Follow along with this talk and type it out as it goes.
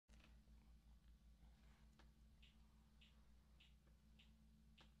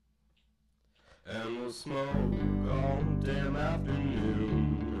And we'll smoke all damn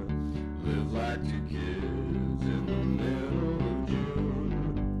afternoon. Live like two kids in the middle of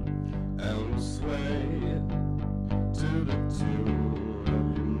June. And we'll sway to the tune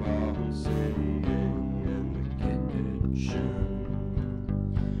of your mom singing in the kitchen.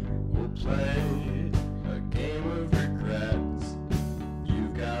 We'll play a game of regrets.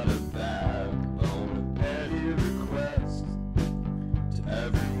 You've got a backbone, a petty request to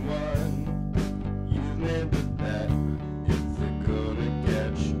everyone. You've made the bet if they're gonna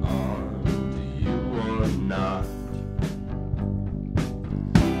catch on to you or not.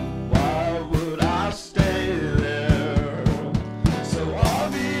 Why would I stay there so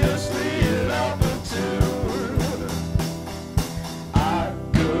obviously inopportune? I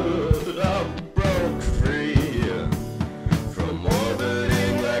could have broke free from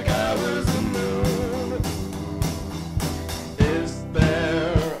orbiting like I was the moon. Is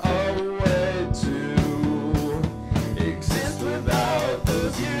there a way to exist without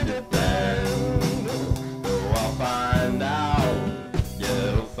those you depend? Oh, I'll find out.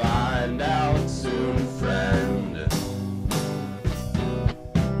 Yeah, you'll find out soon, friend.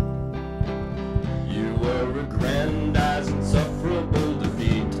 You were aggrandized insufferable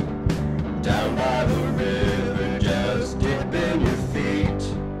defeat. Down by the river, just dipping your feet,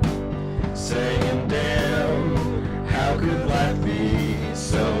 saying, damn, how could life be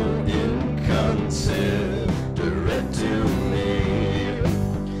so inconsiderate to me?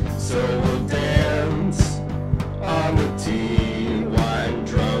 So we'll dance on the tea, wine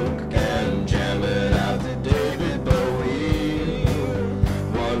drunk, and jam it out to David Bowie,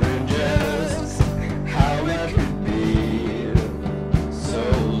 wondering just how it could be so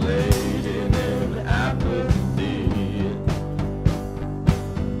laden in apathy.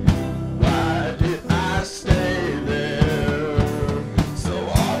 Why did I stay there so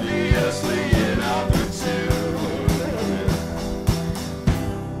obviously inopportune?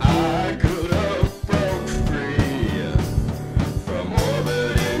 I could have broke free from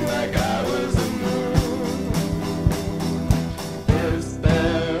orbiting like I was the moon. Is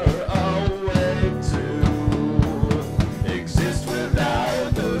there a way to exist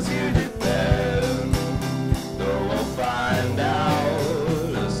without those you depend? Though we'll find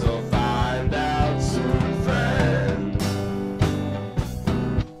out, so find out soon, friend.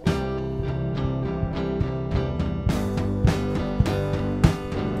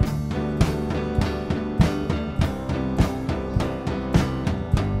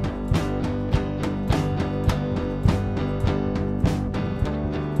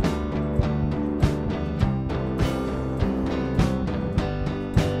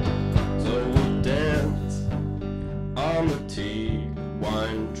 So we'll dance on the tea,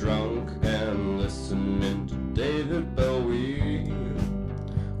 wine drunk, and listening to David Bowie,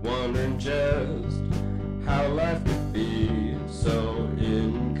 wondering just how life could be so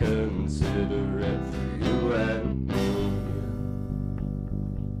inconsiderate for you and me.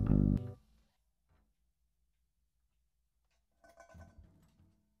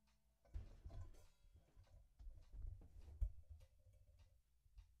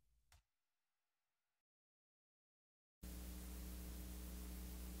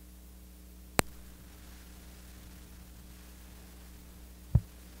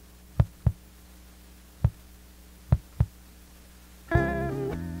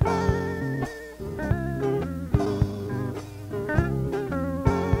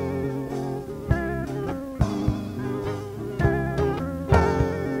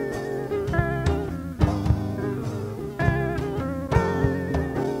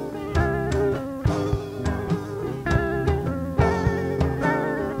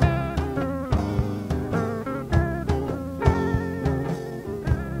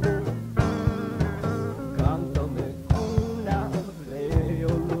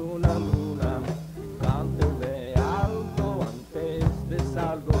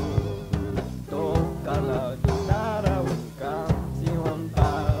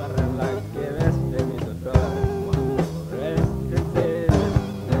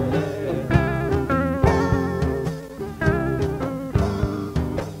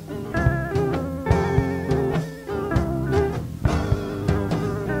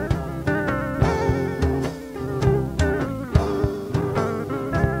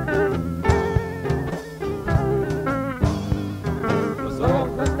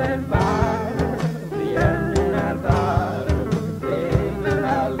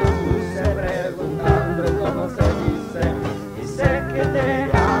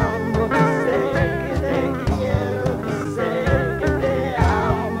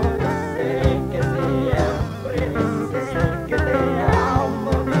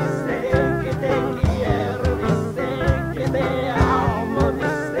 que te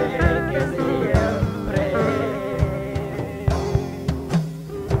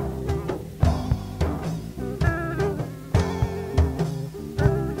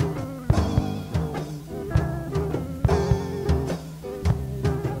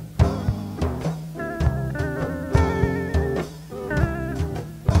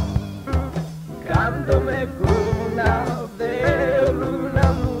Cántame cuna de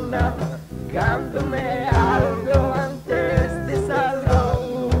luna, luna, cántame algo antes de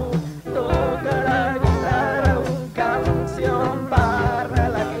salgo. Toca la guitarra, una canción para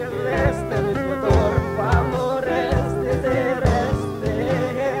la que reste, mi motor pa' amor este ser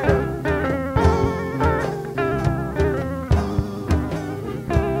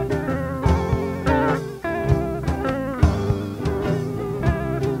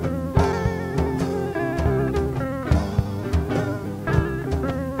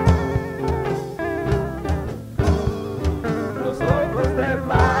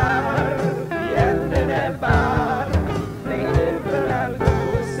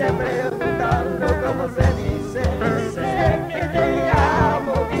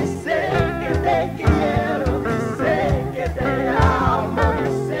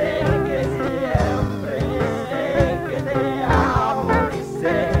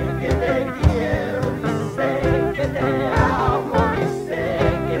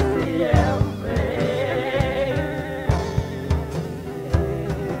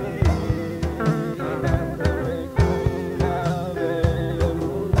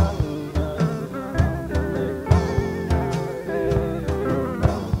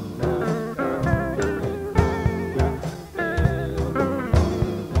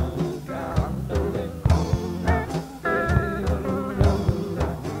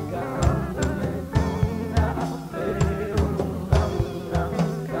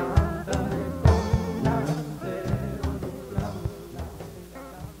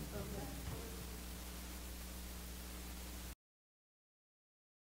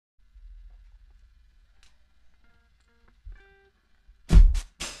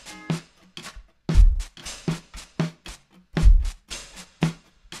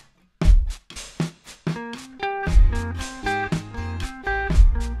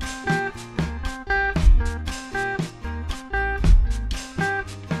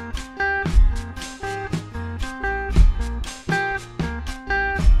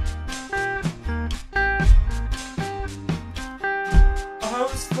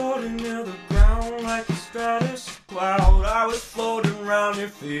I was floating around your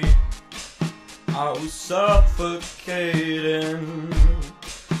feet. I was suffocating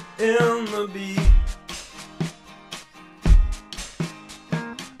in the beat.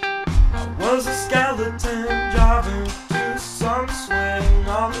 I was a skeleton driving to some swing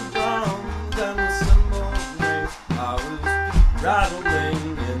on the drums and the cymbal ring. I was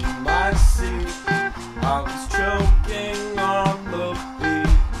rattling in my seat. I was choking on the beat.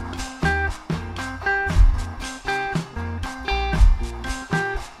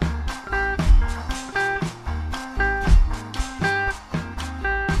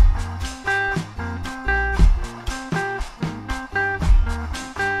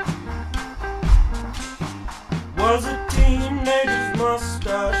 Was a teenager's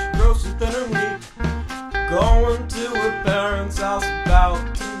mustache, grosser than her meat, going to her parents' house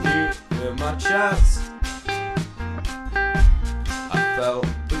about to meet. In my chest I felt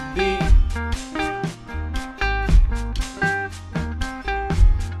the beat.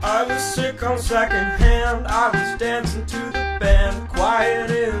 I was sick on second hand. I was dancing to the band, quiet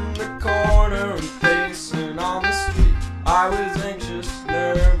in the corner and pacing on the street. I was anxious,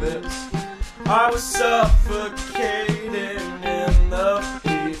 nervous, I was suffocating in the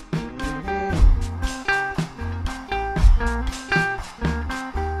heat.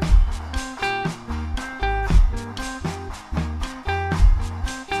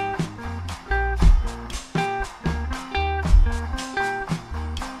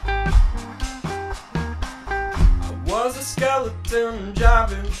 I was a skeleton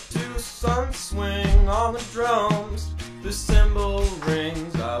driving to some swing on the drums, the cymbal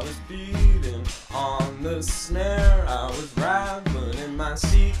rings. I was beating on the snare. I was rattling in my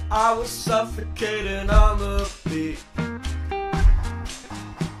seat. I was suffocating on the